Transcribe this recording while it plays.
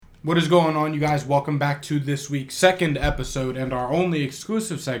What is going on, you guys? Welcome back to this week's second episode and our only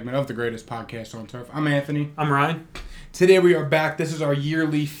exclusive segment of the greatest podcast on turf. I'm Anthony. I'm Ryan. Today we are back. This is our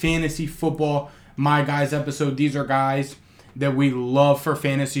yearly fantasy football My Guys episode. These are guys that we love for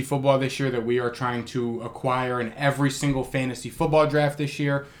fantasy football this year that we are trying to acquire in every single fantasy football draft this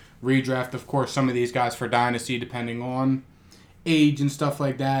year. Redraft, of course, some of these guys for Dynasty depending on age and stuff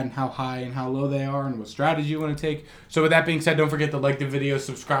like that and how high and how low they are and what strategy you want to take. So with that being said, don't forget to like the video,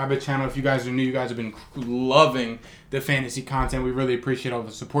 subscribe to the channel. If you guys are new, you guys have been loving the fantasy content. We really appreciate all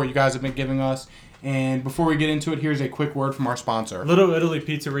the support you guys have been giving us. And before we get into it, here's a quick word from our sponsor. Little Italy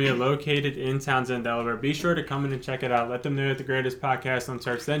Pizzeria, located in Townsend, Delaware. Be sure to come in and check it out. Let them know that the greatest podcast on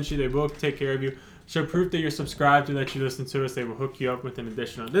turf sent you. They will take care of you. Show proof that you're subscribed and that you listen to us. They will hook you up with an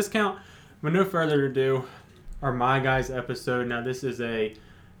additional discount. With no further ado, our My Guys episode. Now, this is a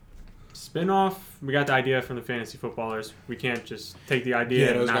spin-off. We got the idea from the fantasy footballers. We can't just take the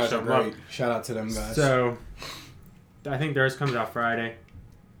idea and not show them up. Shout out to them guys. So, I think theirs comes out Friday.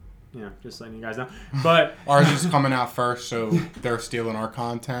 Yeah, just letting you guys know. But ours is coming out first, so they're stealing our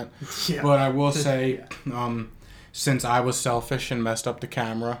content. Yeah. But I will say, since I was selfish and messed up the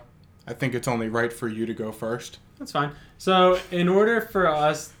camera, I think it's only right for you to go first. That's fine. So, in order for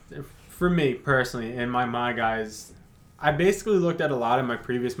us, for me personally, and my guys, I basically looked at a lot of my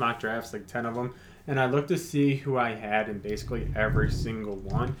previous mock drafts, like 10 of them, and I looked to see who I had in basically every single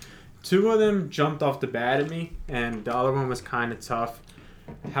one. 2 of them jumped off the bat at me, and the other one was kind of tough.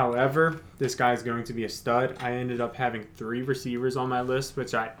 However, this guy's going to be a stud. I ended up having 3 receivers on my list,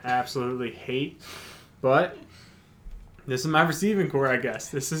 which I absolutely hate, but this is my receiving core, I guess.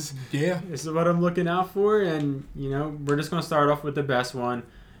 This is what I'm looking out for, and we're just going to start off with the best one.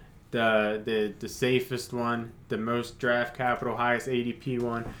 The safest one, the most draft capital, highest ADP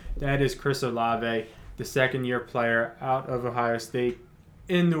one. That is Chris Olave, the second-year player out of Ohio State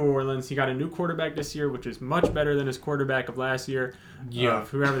in New Orleans. He got a new quarterback this year, which is much better than his quarterback of last year. Yeah.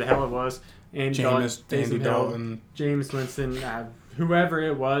 Whoever the hell it was. And Andy Dalton. James Winston, whoever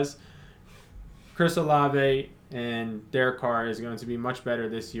it was. Chris Olave and Derek Carr is going to be much better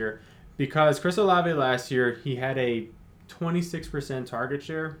this year because Chris Olave last year, he had a 26% target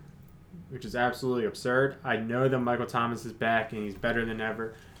share, which is absolutely absurd. I know that Michael Thomas is back and he's better than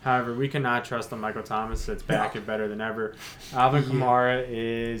ever. However, we cannot trust the Michael Thomas that's back and better than ever. Alvin Kamara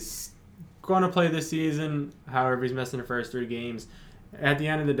is going to play this season. However, he's missing the first 3 games. At the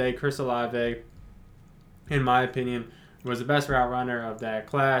end of the day, Chris Olave, in my opinion, was the best route runner of that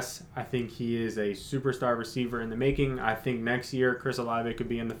class. I think he is a superstar receiver in the making. I think next year, Chris Olave could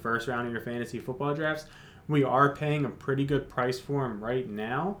be in the first round of your fantasy football drafts. We are paying a pretty good price for him right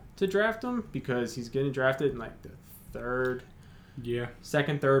now to draft him because he's getting drafted in like the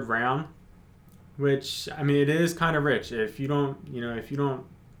second, third round, which, I mean, it is kind of rich. If you don't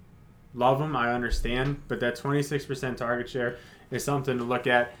love him, I understand, but that 26% target share is something to look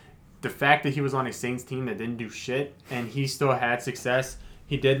at. The fact that he was on a Saints team that didn't do shit and he still had success.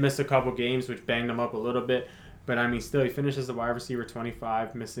 He did miss a couple games, which banged him up a little bit, but I mean, still, he finished as a wide receiver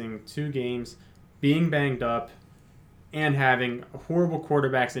 25, missing 2 games, being banged up, and having horrible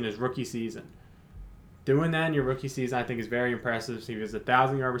quarterbacks in his rookie season. Doing that in your rookie season, I think, is very impressive. He was a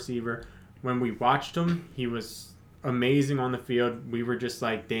 1,000-yard receiver. When we watched him, he was amazing on the field. We were just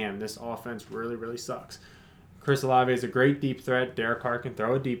like, damn, this offense really, really sucks. Chris Olave is a great deep threat. Derek Carr can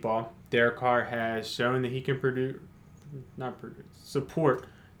throw a deep ball. Derek Carr has shown that he can support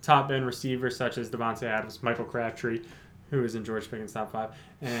top-end receivers such as Devontae Adams, Michael Crabtree, who is in George Pickens' top 5,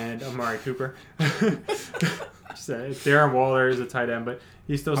 and Amari Cooper. Darren Waller is a tight end, but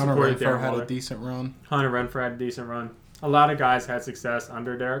he still supported Darren Waller. Hunter Renfrow had a decent run. Hunter Renfrow had a decent run. A lot of guys had success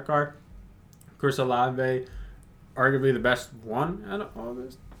under Derek Carr. Chris Olave, arguably the best one out of all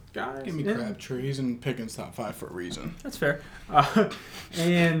those guys. Give me Crabtrees and Pickens top 5 for a reason. That's fair. And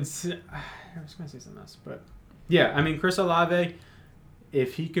I was going to say something else, but yeah, I mean, Chris Olave,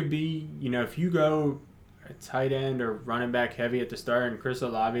 if he could be, if you go a tight end or running back heavy at the start and Chris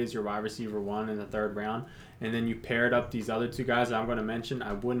Olave is your wide receiver 1 in the 3rd round, and then you paired up these other 2 guys that I'm going to mention,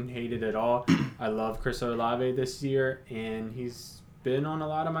 I wouldn't hate it at all. I love Chris Olave this year, and he's been on a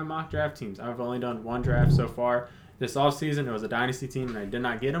lot of my mock draft teams. I've only done 1 draft so far this offseason. It was a dynasty team, and I did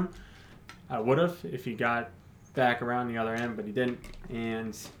not get him. I would have if he got back around the other end, but he didn't.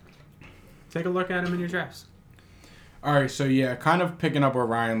 And take a look at him in your drafts. All right, so yeah, kind of picking up where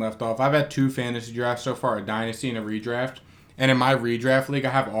Ryan left off. I've had 2 fantasy drafts so far, a dynasty and a redraft. And in my redraft league,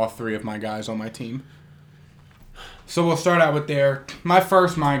 I have all 3 of my guys on my team. So we'll start out with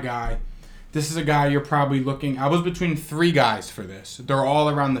my guy. This is a guy you're probably looking. I was between 3 guys for this. They're all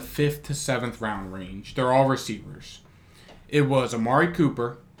around the 5th to 7th round range. They're all receivers. It was Amari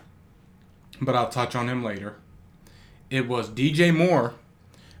Cooper, but I'll touch on him later. It was DJ Moore,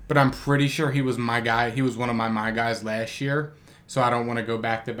 but I'm pretty sure he was my guy. He was one of my guys last year, so I don't want to go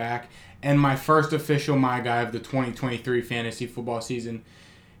back to back. And my first official my guy of the 2023 fantasy football season,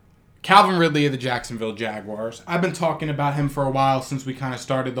 Calvin Ridley of the Jacksonville Jaguars. I've been talking about him for a while since we kind of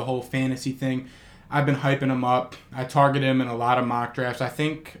started the whole fantasy thing. I've been hyping him up. I targeted him in a lot of mock drafts. I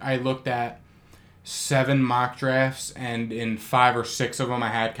think I looked at 7 mock drafts, and in 5 or 6 of them I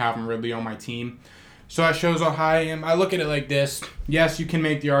had Calvin Ridley on my team. So that shows how high I am. I look at it like this. Yes, you can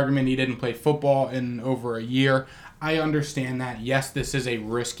make the argument he didn't play football in over a year. I understand that. Yes, this is a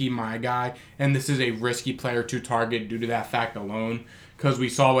risky my guy, and this is a risky player to target due to that fact alone. Because we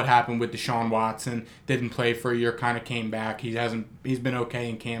saw what happened with Deshaun Watson. Didn't play for a year, kind of came back. He's been okay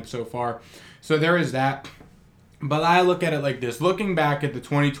in camp so far. So there is that. But I look at it like this. Looking back at the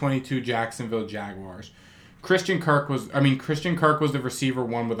 2022 Jacksonville Jaguars, Christian Kirk was the receiver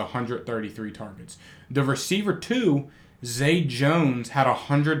 1 with 133 targets. The receiver 2, Zay Jones, had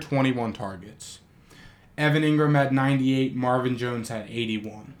 121 targets. Evan Ingram had 98. Marvin Jones had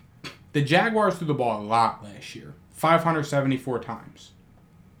 81. The Jaguars threw the ball a lot last year. 574 times,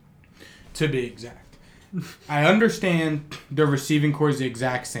 to be exact. I understand the receiving core is the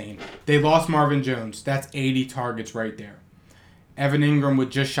exact same. They lost Marvin Jones. That's 80 targets right there. Evan Ingram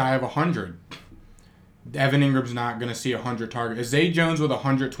with just shy of 100. Evan Ingram's not going to see 100 targets. Zay Jones with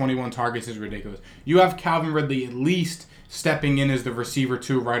 121 targets is ridiculous. You have Calvin Ridley at least stepping in as the receiver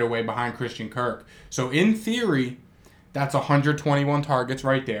 2 right away behind Christian Kirk. So in theory, that's 121 targets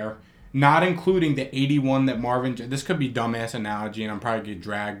right there. Not including the 81 that Marvin... This could be dumbass analogy, and I'm probably going to get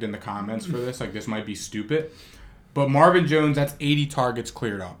dragged in the comments for this. Like, this might be stupid. But Marvin Jones, that's 80 targets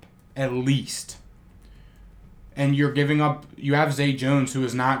cleared up. At least. And you're giving up... You have Zay Jones, who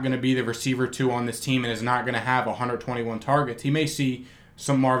is not going to be the receiver 2 on this team and is not going to have 121 targets. He may see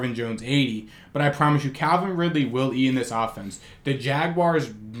some Marvin Jones 80. But I promise you, Calvin Ridley will eat in this offense. The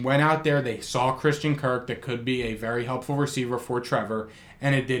Jaguars went out there. They saw Christian Kirk that could be a very helpful receiver for Trevor.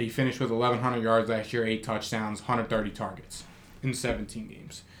 And it did. He finished with 1,100 yards last year, 8 touchdowns, 130 targets in 17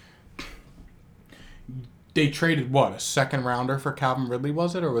 games. They traded, what, a second rounder for Calvin Ridley,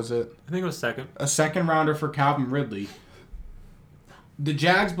 was it? Or was it? I think it was second. A second rounder for Calvin Ridley. The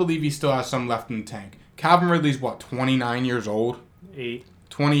Jags believe he still has some left in the tank. Calvin Ridley's, what, 29 years old?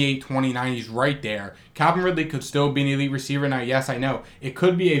 28, 29. He's right there. Calvin Ridley could still be an elite receiver. Now, yes, I know. It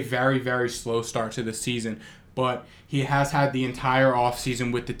could be a very, very slow start to the season. But he has had the entire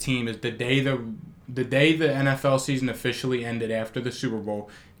offseason with the team. Is the day the NFL season officially ended after the Super Bowl,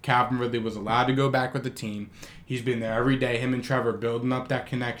 Calvin Ridley was allowed to go back with the team. He's been there every day, him and Trevor building up that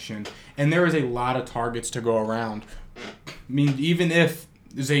connection. And there is a lot of targets to go around. I mean, even if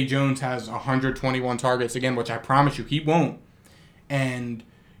Zay Jones has 121 targets, again, which I promise you he won't, and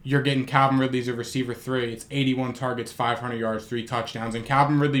you're getting Calvin Ridley as a receiver 3, it's 81 targets, 500 yards, 3 touchdowns. And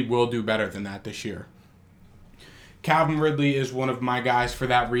Calvin Ridley will do better than that this year. Calvin Ridley is one of my guys for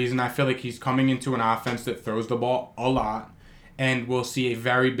that reason. I feel like he's coming into an offense that throws the ball a lot, and we'll see a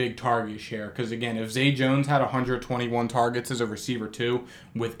very big target share. Because, again, if Zay Jones had 121 targets as a receiver 2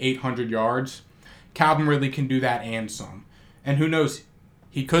 with 800 yards, Calvin Ridley can do that and some. And who knows,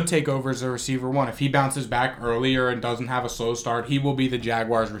 he could take over as a receiver 1. If he bounces back earlier and doesn't have a slow start, he will be the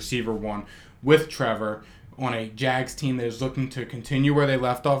Jaguars' receiver 1 with Trevor on a Jags team that is looking to continue where they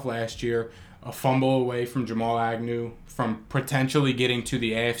left off last year. A fumble away from Jamal Agnew from potentially getting to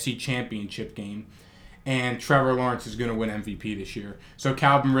the AFC Championship game. And Trevor Lawrence is going to win MVP this year. So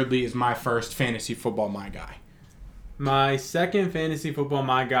Calvin Ridley is my first fantasy football my guy. My second fantasy football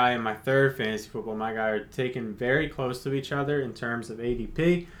my guy and my third fantasy football my guy are taken very close to each other in terms of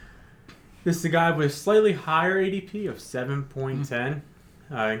ADP. This is a guy with slightly higher ADP of 7.10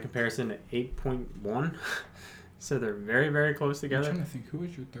 in comparison to 8.1. So they're very, very close together. I'm trying to think, who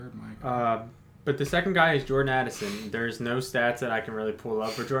is your third my guy? But the second guy is Jordan Addison. There's no stats that I can really pull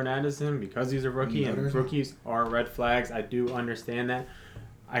up for Jordan Addison because he's a rookie, and rookies are red flags. I do understand that.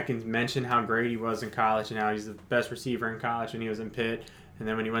 I can mention how great he was in college and how he's the best receiver in college when he was in Pitt. And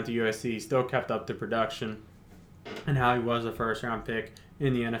then when he went to USC, he still kept up the production, and how he was a first-round pick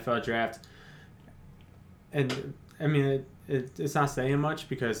in the NFL draft. And, I mean, it's not saying much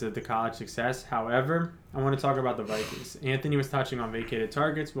because of the college success. However, I want to talk about the Vikings. Anthony was touching on vacated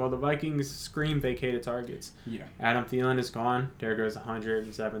targets. Well, the Vikings scream vacated targets. Yeah. Adam Thielen is gone. There goes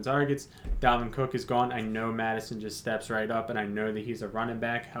 107 targets. Dalvin Cook is gone. I know Madison just steps right up, and I know that he's a running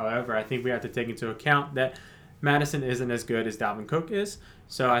back. However, I think we have to take into account that Madison isn't as good as Dalvin Cook is.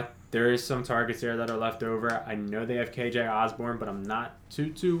 So there is some targets there that are left over. I know they have KJ Osborne, but I'm not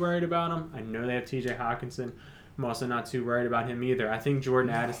too worried about him. I know they have TJ Hawkinson. I'm also not too worried about him either. I think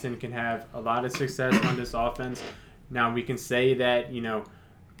Jordan Addison can have a lot of success on this offense. Now, we can say that,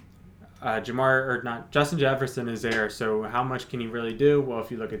 Justin Jefferson is there, so how much can he really do? Well, if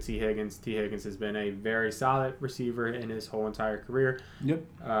you look at T. Higgins has been a very solid receiver in his whole entire career. Yep.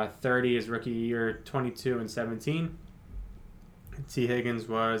 30 is rookie year, 22 and 17. T. Higgins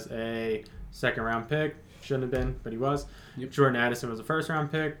was a second-round pick. Shouldn't have been, but he was. Yep. Jordan Addison was a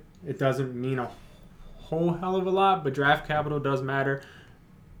first-round pick. It doesn't mean a whole hell of a lot, but draft capital does matter.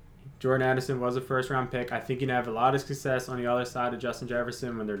 Jordan Addison was a first-round pick. I think he'd have a lot of success on the other side of Justin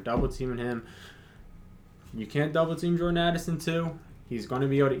Jefferson when they're double-teaming him. You can't double-team Jordan Addison, too. He's going to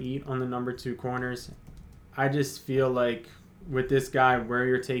be able to eat on the number 2 corners. I just feel like with this guy, where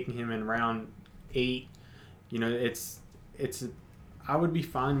you're taking him in round 8, I would be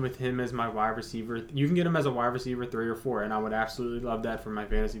fine with him as my wide receiver. You can get him as a wide receiver 3 or 4, and I would absolutely love that for my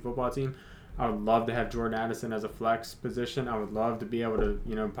fantasy football team. I would love to have Jordan Addison as a flex position. I would love to be able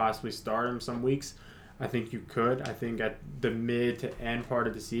to, possibly start him some weeks. I think you could. I think at the mid to end part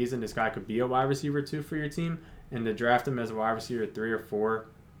of the season, this guy could be a wide receiver 2 for your team. And to draft him as a wide receiver 3 or 4,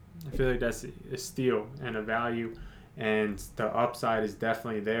 I feel like that's a steal and a value. And the upside is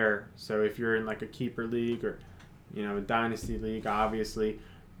definitely there. So if you're in like a keeper league or, a dynasty league, obviously.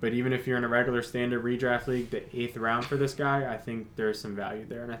 But even if you're in a regular standard redraft league, the 8th round for this guy, I think there's some value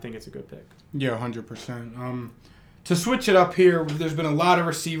there, and I think it's a good pick. Yeah, 100%. To switch it up here, there's been a lot of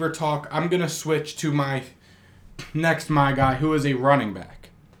receiver talk. I'm going to switch to my guy, who is a running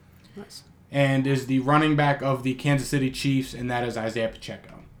back. Nice. And is the running back of the Kansas City Chiefs, and that is Isaiah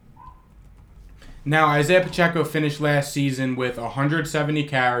Pacheco. Now, Isaiah Pacheco finished last season with 170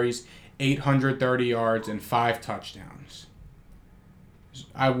 carries, 830 yards, and 5 touchdowns.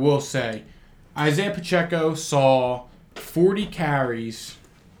 I will say, Isaiah Pacheco saw 40 carries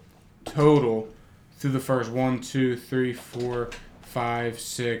total through the first through the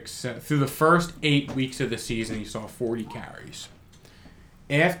first 8 weeks of the season, he saw 40 carries.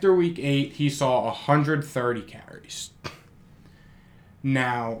 After week 8, he saw 130 carries.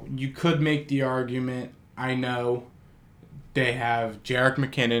 Now, you could make the argument, I know, they have Jerick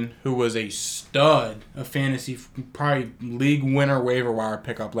McKinnon, who was a stud, a fantasy, probably league winner waiver wire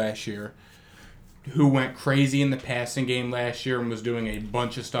pickup last year, who went crazy in the passing game last year and was doing a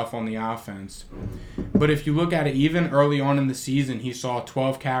bunch of stuff on the offense. But if you look at it, even early on in the season, he saw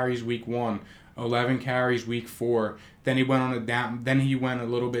 12 carries week 1, 11 carries week 4. Then he went a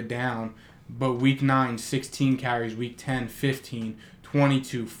little bit down. But week 9, 16 carries, week 10, 15,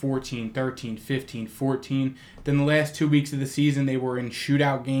 22, 14, 13, 15, 14. Then the last 2 weeks of the season, they were in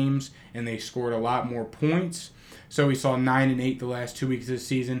shootout games, and they scored a lot more points. So we saw 9 and 8 the last 2 weeks of the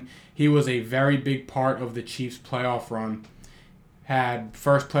season. He was a very big part of the Chiefs' playoff run. Had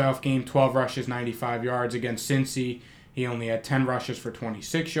first playoff game, 12 rushes, 95 yards. Against Cincy, he only had 10 rushes for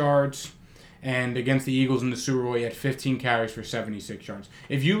 26 yards. And against the Eagles in the Super Bowl, he had 15 carries for 76 yards.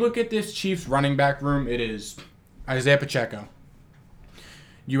 If you look at this Chiefs running back room, it is Isaiah Pacheco.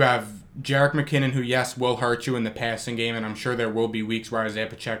 You have Jerick McKinnon, who, yes, will hurt you in the passing game, and I'm sure there will be weeks where Isaiah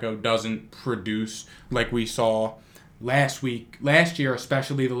Pacheco doesn't produce like we saw last year,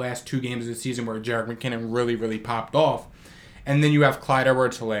 especially the last 2 games of the season where Jerick McKinnon really, really popped off. And then you have Clyde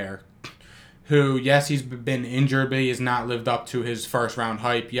Edwards-Helaire, who, yes, he's been injured, but he has not lived up to his first-round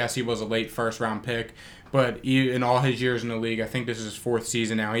hype. Yes, he was a late first-round pick, but in all his years in the league, I think this is his 4th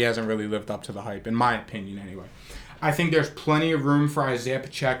season now, he hasn't really lived up to the hype, in my opinion anyway. I think there's plenty of room for Isaiah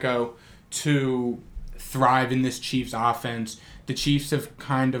Pacheco to thrive in this Chiefs offense. The Chiefs have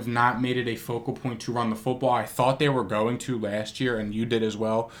kind of not made it a focal point to run the football. I thought they were going to last year, and you did as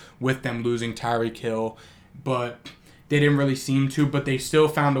well, with them losing Tyreek Hill, but they didn't really seem to, but they still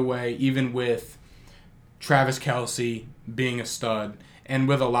found a way, even with Travis Kelce being a stud, and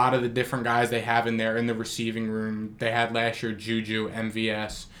with a lot of the different guys they have in there in the receiving room. They had last year Juju,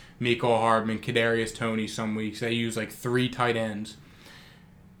 MVS, Mecole Hardman, Kadarius Toney some weeks. They use like 3 tight ends.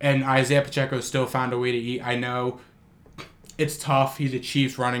 And Isaiah Pacheco still found a way to eat. I know it's tough. He's a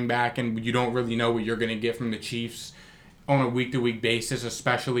Chiefs running back, and you don't really know what you're going to get from the Chiefs on a week-to-week basis,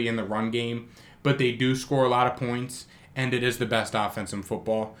 especially in the run game. But they do score a lot of points, and it is the best offense in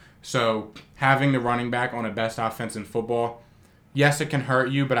football. So having the running back on a best offense in football, yes, it can hurt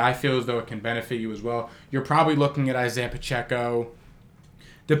you, but I feel as though it can benefit you as well. You're probably looking at Isaiah Pacheco,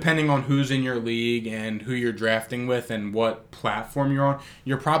 depending on who's in your league and who you're drafting with and what platform you're on,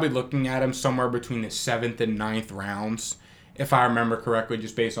 you're probably looking at him somewhere between the 7th and 9th rounds, if I remember correctly,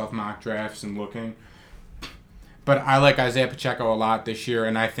 just based off mock drafts and looking. But I like Isaiah Pacheco a lot this year,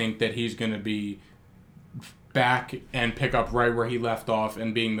 and I think that he's going to be back and pick up right where he left off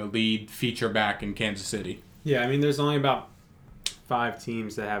and being the lead feature back in Kansas City. Yeah, I mean, there's only about 5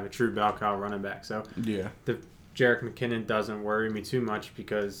 teams that have a true bell cow running back. So Yeah. the Jerick McKinnon doesn't worry me too much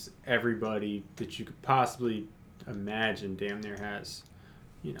because everybody that you could possibly imagine damn near has,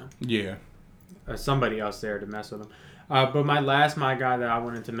 Yeah. somebody else there to mess with them. But my guy that I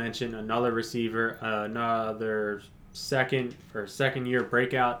wanted to mention, another receiver, another second year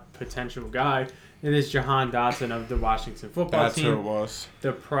breakout potential guy, it is Jahan Dotson of the Washington football team. That's who it was.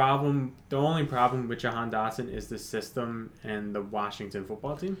 The only problem with Jahan Dotson is the system and the Washington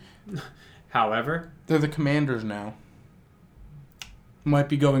football team. However, They're the Commanders now. Might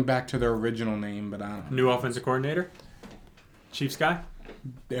be going back to their original name, but I don't know. new offensive coordinator, Chiefs guy.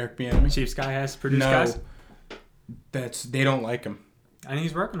 Eric Bieniemy? Chiefs guy has produced No. guys, They don't like him. and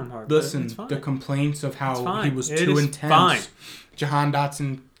he's working them hard. but Listen, it's fine. the complaints of It's how fine. he was It too is intense. fine. Jahan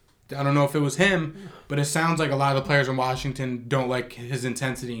Dotson, I don't know if it was him, but it sounds like a lot of the players in Washington don't like his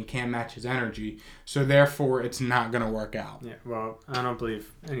intensity and can't match his energy. So therefore, it's not going to work out. Yeah, well, I don't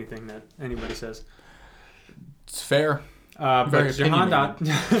believe anything that anybody says. It's fair. But Very Jahan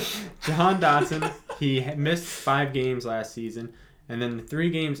opinionated. Dotson, he missed 5 games last season, and then the 3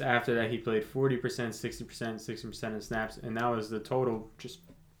 games after that, he played 40%, 60%, 60% of snaps, and that was the total.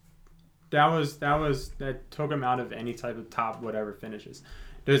 That took him out of any type of top whatever finishes.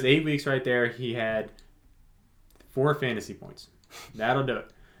 Those 8 weeks right there, he had 4 fantasy points. That'll do it.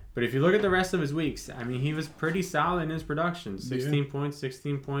 But if you look at the rest of his weeks, I mean, he was pretty solid in his production. 16 points,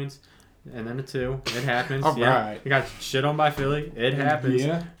 and then a 2. It happens. All right. He got shit on by Philly. It happens.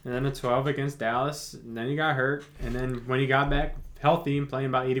 Yeah. And then a 12 against Dallas. And then he got hurt. And then when he got back healthy and playing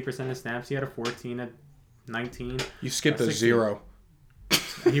about 80% of snaps, he had a 14, a 19. You skipped a 16. 0.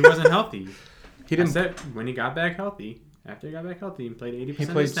 He wasn't healthy. He didn't. I said when he got back healthy, after he got back healthy and played 80% He of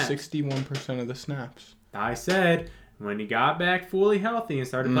played snaps. 61% of the snaps. I said when he got back fully healthy and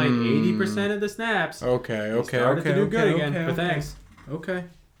started playing 80% of the snaps, Okay. he started to do good again. But thanks. Okay.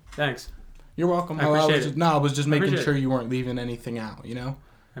 Thanks. You're welcome. I appreciate it. I was just making Appreciate sure you weren't leaving anything out, I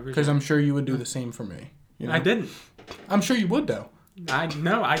appreciate Because I'm sure you would do the same for me. I didn't. I'm sure you would, though.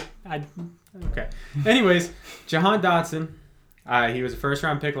 Okay. Anyways, Jahan Dotson, he was a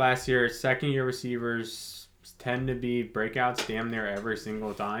first-round pick last year. Second-year receivers tend to be breakouts damn near every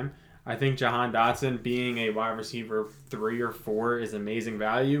single time. I think Jahan Dotson being a wide receiver 3 or 4 is amazing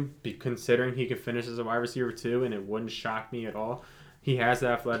value, considering he could finish as a wide receiver 2, and it wouldn't shock me at all. He has the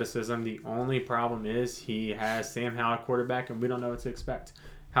athleticism. The only problem is he has Sam Howell at quarterback, and we don't know what to expect.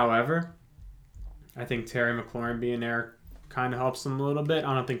 However, I think Terry McLaurin being there kind of helps him a little bit.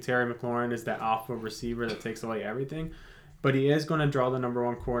 I don't think Terry McLaurin is that alpha receiver that takes away everything, but he is going to draw the number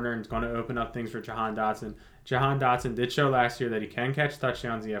 1 corner and is going to open up things for Jahan Dotson. Jahan Dotson did show last year that he can catch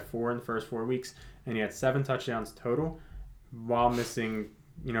touchdowns. He had 4 in the first 4 weeks, and he had 7 touchdowns total while missing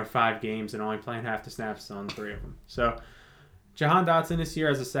 5 games and only playing half the snaps on 3 of them. So Jahan Dotson this year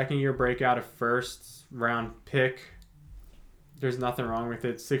as a second-year breakout, a first-round pick. There's nothing wrong with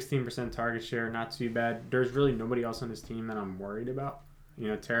it. 16% target share, not too bad. There's really nobody else on this team that I'm worried about.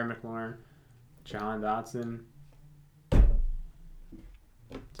 Terry McLaurin, Jahan Dotson.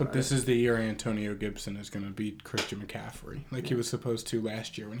 But this is the year Antonio Gibson is going to beat Christian McCaffrey, like he was supposed to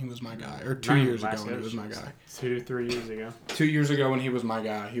last year when he was my guy, or 2 years ago when he was my guy. 2-3 years ago. 2 years ago when he was my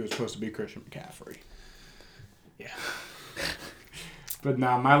guy, he was supposed to be Christian McCaffrey. Yeah. But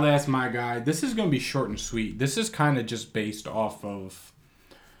now, my guy, this is going to be short and sweet. This is kind of just based off of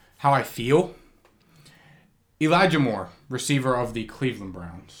how I feel. Elijah Moore, receiver of the Cleveland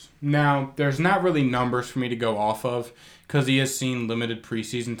Browns. Now, there's not really numbers for me to go off of because he has seen limited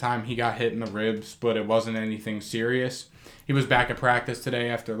preseason time. He got hit in the ribs, but it wasn't anything serious. He was back at practice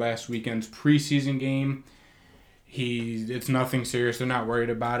today after last weekend's preseason game. It's nothing serious. They're not worried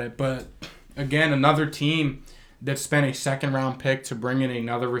about it. But, again, another team that spent a second-round pick to bring in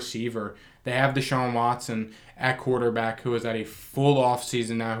another receiver. They have Deshaun Watson at quarterback, who is at a full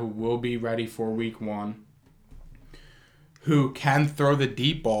offseason now, who will be ready for week 1, who can throw the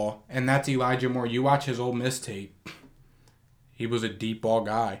deep ball, and that's Elijah Moore. You watch his Ole Miss tape. He was a deep ball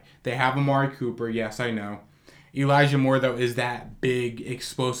guy. They have Amari Cooper, yes, I know. Elijah Moore, though, is that big,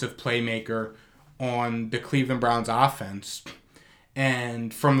 explosive playmaker on the Cleveland Browns offense.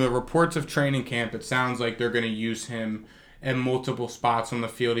 And from the reports of training camp, it sounds like they're going to use him in multiple spots on the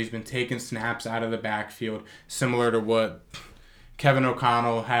field. He's been taking snaps out of the backfield, similar to what Kevin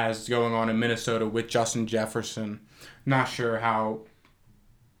O'Connell has going on in Minnesota with Justin Jefferson. Not sure how,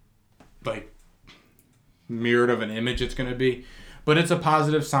 mirrored of an image it's going to be. But it's a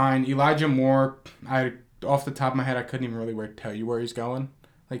positive sign. Elijah Moore, off the top of my head, I couldn't even really tell you where he's going.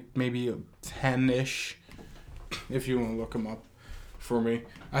 Maybe a 10-ish, if you want to look him up for me.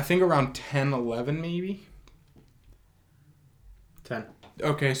 I think around 10, 11 maybe. 10.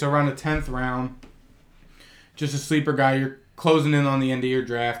 Okay, so around the 10th round, just a sleeper guy. You're closing in on the end of your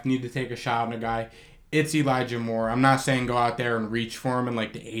draft. Need to take a shot on a guy. It's Elijah Moore. I'm not saying go out there and reach for him in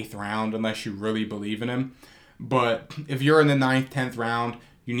like the 8th round unless you really believe in him. But if you're in the 9th, 10th round,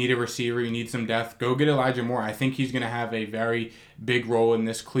 you need a receiver, you need some depth, go get Elijah Moore. I think he's going to have a very big role in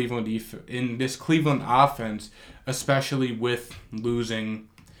this Cleveland offense, especially with losing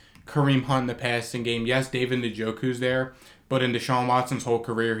Kareem Hunt in the passing game. Yes, David Njoku's there, but in Deshaun Watson's whole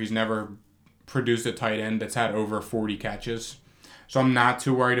career, he's never produced a tight end that's had over 40 catches. So I'm not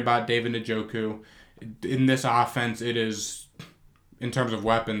too worried about David Njoku. In this offense, it is, in terms of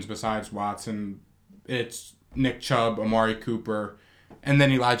weapons besides Watson, it's Nick Chubb, Amari Cooper, and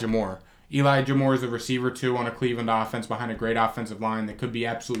then Elijah Moore. Elijah Moore is a receiver, too, on a Cleveland offense behind a great offensive line that could be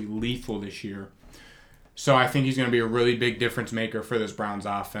absolutely lethal this year. So I think he's going to be a really big difference maker for this Browns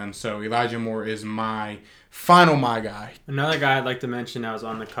offense. So Elijah Moore is my guy. Another guy I'd like to mention that was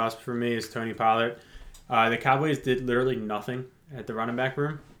on the cusp for me is Tony Pollard. The Cowboys did literally nothing at the running back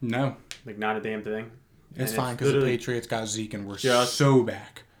room. No. Like, not a damn thing. It's fine because the Patriots got Zeke and we're so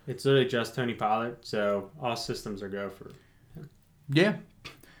back. It's literally just Tony Pollard, so all systems are go for him. Yeah.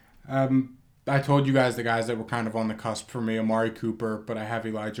 I told you guys the guys that were kind of on the cusp for me, Amari Cooper, but I have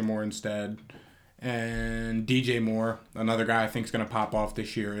Elijah Moore instead. And DJ Moore, another guy I think is going to pop off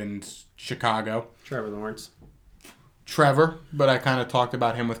this year in Chicago. Trevor Lawrence. But I kind of talked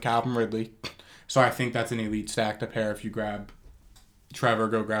about him with Calvin Ridley. So I think that's an elite stack to pair. If you grab Trevor,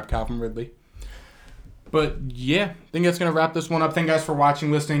 go grab Calvin Ridley. But yeah, I think that's going to wrap this one up. Thank you guys for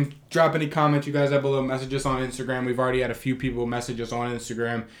watching, listening. Drop any comments you guys have below. Message us on Instagram. We've already had a few people message us on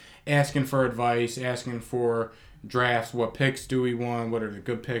Instagram asking for advice, asking for drafts. What picks do we want? What are the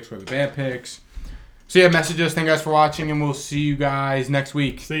good picks? What are the bad picks? So yeah, message us. Thank you guys for watching, and we'll see you guys next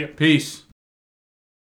week. See ya. Peace.